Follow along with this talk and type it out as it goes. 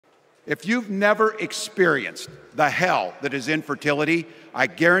If you've never experienced the hell that is infertility, I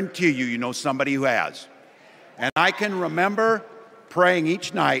guarantee you, you know somebody who has. And I can remember praying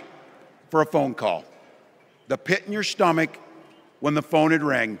each night for a phone call, the pit in your stomach when the phone would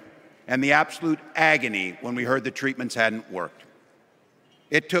ring, and the absolute agony when we heard the treatments hadn't worked.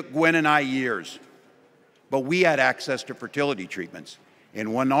 It took Gwen and I years, but we had access to fertility treatments.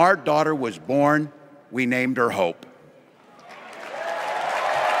 And when our daughter was born, we named her Hope.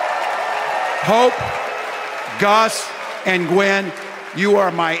 Hope, Gus, and Gwen, you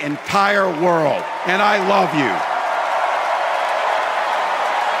are my entire world, and I love you.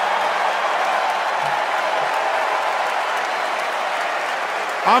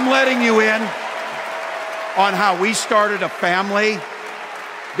 I'm letting you in on how we started a family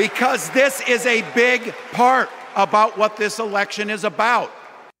because this is a big part about what this election is about.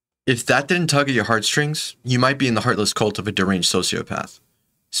 If that didn't tug at your heartstrings, you might be in the heartless cult of a deranged sociopath.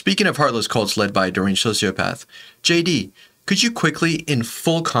 Speaking of heartless cults led by a deranged sociopath, JD, could you quickly, in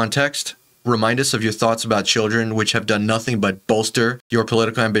full context, remind us of your thoughts about children which have done nothing but bolster your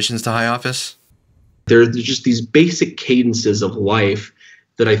political ambitions to high office? There's just these basic cadences of life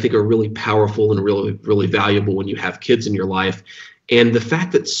that I think are really powerful and really, really valuable when you have kids in your life. And the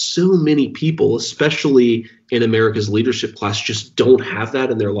fact that so many people, especially in America's leadership class, just don't have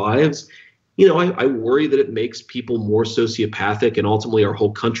that in their lives, you know, I worry that it makes people more sociopathic and ultimately our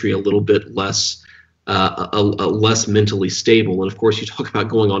whole country a little bit less less mentally stable. And of course, you talk about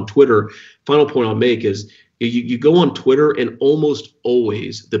going on Twitter. Final point I'll make is you go on Twitter and almost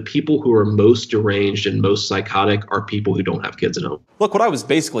always the people who are most deranged and most psychotic are people who don't have kids at home. Look, what I was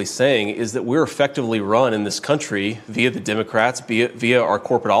basically saying is that we're effectively run in this country via the Democrats, via our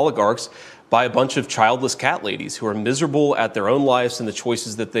corporate oligarchs, by a bunch of childless cat ladies who are miserable at their own lives and the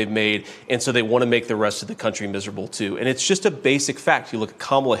choices that they've made, and so they want to make the rest of the country miserable too. And it's just a basic fact. You look at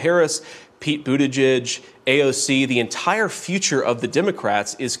Kamala Harris, Pete Buttigieg, AOC, the entire future of the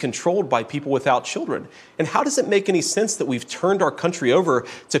Democrats is controlled by people without children. And how does it make any sense that we've turned our country over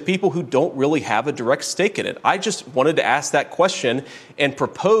to people who don't really have a direct stake in it? I just wanted to ask that question and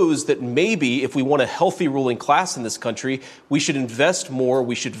propose that maybe if we want a healthy ruling class in this country, we should invest more,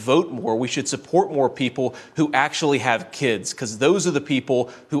 we should vote more, we should support more people who actually have kids, because those are the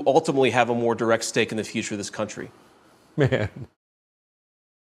people who ultimately have a more direct stake in the future of this country. Man.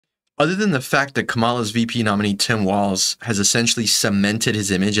 Other than the fact that Kamala's VP nominee Tim Walz has essentially cemented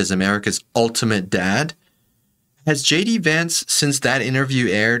his image as America's ultimate dad, has JD Vance, since that interview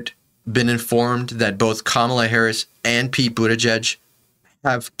aired, been informed that both Kamala Harris and Pete Buttigieg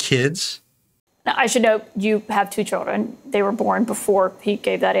have kids? Now, I should note you have 2 children. They were born before Pete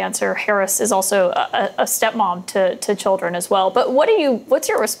gave that answer. Harris is also a stepmom to children as well. But what's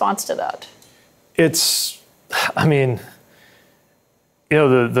your response to that? You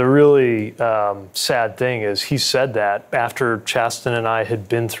know, the really sad thing is he said that after Chasten and I had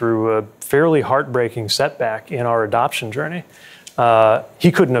been through a fairly heartbreaking setback in our adoption journey.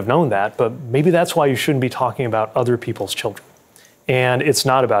 He couldn't have known that, but maybe that's why you shouldn't be talking about other people's children. And it's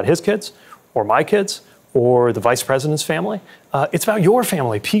not about his kids or my kids or the vice president's family. It's about your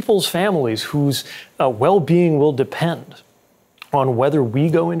family, people's families whose well-being will depend on whether we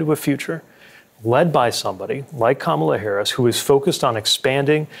go into a future led by somebody like Kamala Harris, who is focused on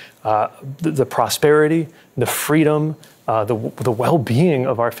expanding the prosperity, the freedom, the well-being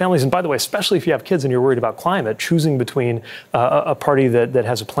of our families. And by the way, especially if you have kids and you're worried about climate, choosing between a party that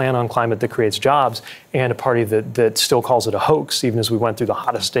has a plan on climate that creates jobs and a party that still calls it a hoax, even as we went through the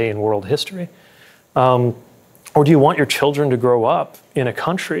hottest day in world history. Or do you want your children to grow up in a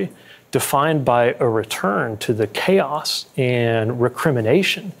country defined by a return to the chaos and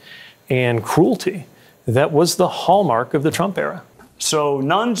recrimination and cruelty that was the hallmark of the Trump era? So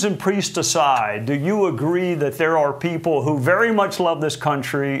nuns and priests aside, do you agree that there are people who very much love this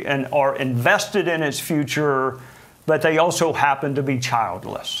country and are invested in its future, but they also happen to be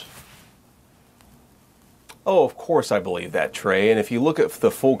childless? Oh, of course I believe that, Trey. And if you look at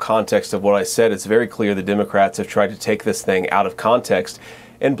the full context of what I said, it's very clear the Democrats have tried to take this thing out of context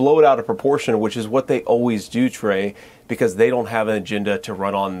and blow it out of proportion, which is what they always do, Trey, because they don't have an agenda to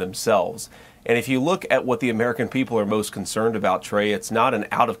run on themselves. And if you look at what the American people are most concerned about, Trey, it's not an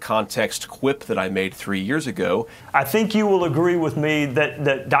out-of-context quip that I made 3 years ago. I think you will agree with me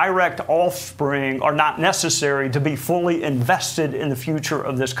that direct offspring are not necessary to be fully invested in the future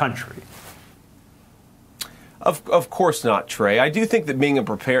of this country. Of course not, Trey. I do think that being a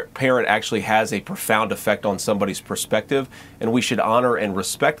parent actually has a profound effect on somebody's perspective, and we should honor and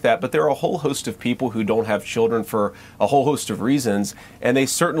respect that. But there are a whole host of people who don't have children for a whole host of reasons, and they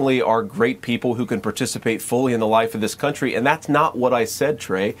certainly are great people who can participate fully in the life of this country. And that's not what I said,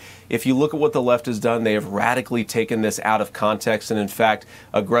 Trey. If you look at what the left has done, they have radically taken this out of context and, in fact,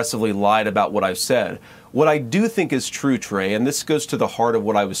 aggressively lied about what I've said. What I do think is true, Trey, and this goes to the heart of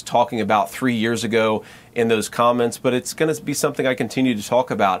what I was talking about 3 years ago in those comments, but it's going to be something I continue to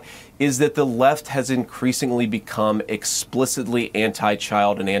talk about, is that the left has increasingly become explicitly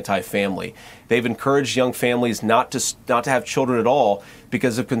anti-child and anti-family. They've encouraged young families not to have children at all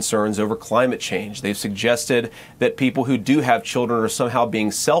because of concerns over climate change. They've suggested that people who do have children are somehow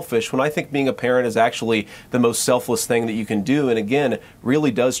being selfish, when I think being a parent is actually the most selfless thing that you can do, and again,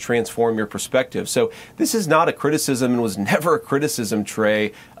 really does transform your perspective. So this is not a criticism, and was never a criticism,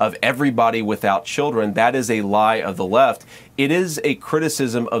 Trey, of everybody without children. That is a lie of the left. It is a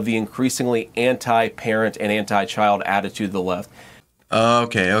criticism of the increasingly anti-parent and anti-child attitude of the left.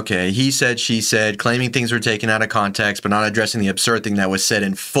 Okay. He said, she said, claiming things were taken out of context, but not addressing the absurd thing that was said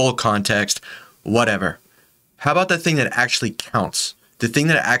in full context. Whatever. How about the thing that actually counts? The thing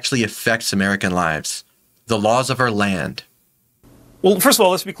that actually affects American lives? The laws of our land. Well, first of all,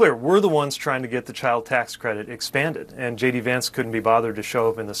 let's be clear. We're the ones trying to get the child tax credit expanded, and JD Vance couldn't be bothered to show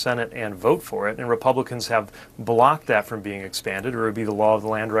up in the Senate and vote for it, and Republicans have blocked that from being expanded, or it would be the law of the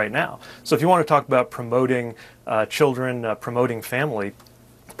land right now. So if you want to talk about promoting children, promoting family,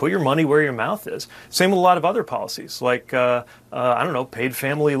 put your money where your mouth is. Same with a lot of other policies, like, I don't know, paid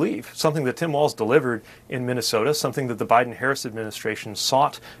family leave, something that Tim Walz delivered in Minnesota, something that the Biden-Harris administration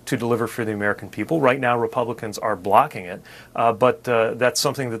sought to deliver for the American people. Right now, Republicans are blocking it, but that's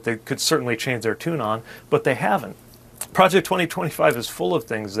something that they could certainly change their tune on, but they haven't. Project 2025 is full of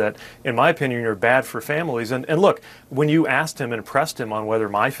things that, in my opinion, are bad for families. And look, when you asked him and pressed him on whether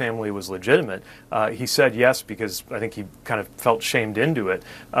my family was legitimate, he said yes, because I think he kind of felt shamed into it.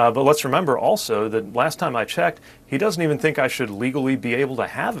 But let's remember also that last time I checked, he doesn't even think I should legally be able to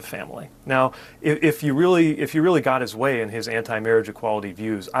have a family. Now, if you really got his way in his anti-marriage equality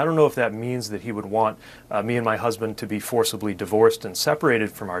views, I don't know if that means that he would want me and my husband to be forcibly divorced and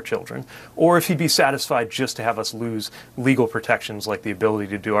separated from our children, or if he'd be satisfied just to have us lose legal protections like the ability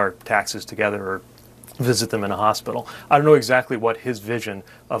to do our taxes together or visit them in a hospital. I don't know exactly what his vision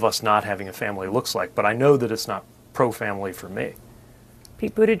of us not having a family looks like, but I know that it's not pro-family for me.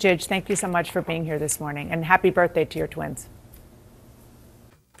 Pete Buttigieg, thank you so much for being here this morning, and happy birthday to your twins.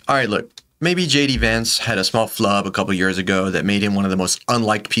 All right, look, maybe JD Vance had a small flub a couple years ago that made him one of the most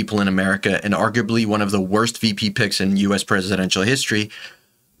unliked people in America and arguably one of the worst VP picks in U.S. presidential history.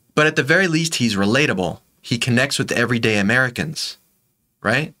 But at the very least, he's relatable. He connects with everyday Americans,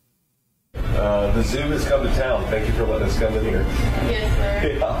 right? The zoo has come to town. Thank you for letting us come in here. Yes,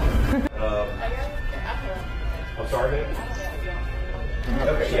 sir. Yeah. I'm sorry, man?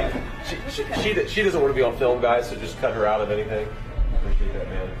 Okay, yeah. She doesn't want to be on film, guys, so just cut her out of anything. Appreciate that,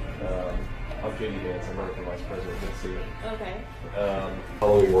 man. I'm JD Vance. I'm running for vice president. Good to see you. Okay. How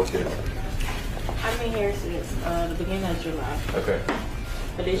long have you worked here? I've been here since the beginning of July. Okay.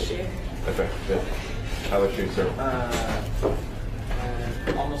 For this year. Okay, good. How about you, sir?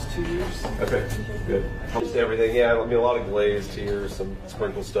 Almost 2 years. Okay, good. Just everything, yeah. I mean, a lot of glazed here, some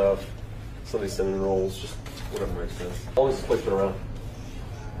sprinkle stuff, some of these cinnamon rolls, just whatever makes sense. How long has this place been around?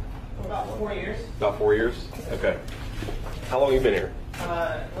 About 4 years. About 4 years? Okay. How long have you been here?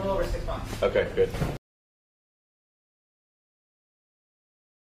 A little over 6 months. Okay, good.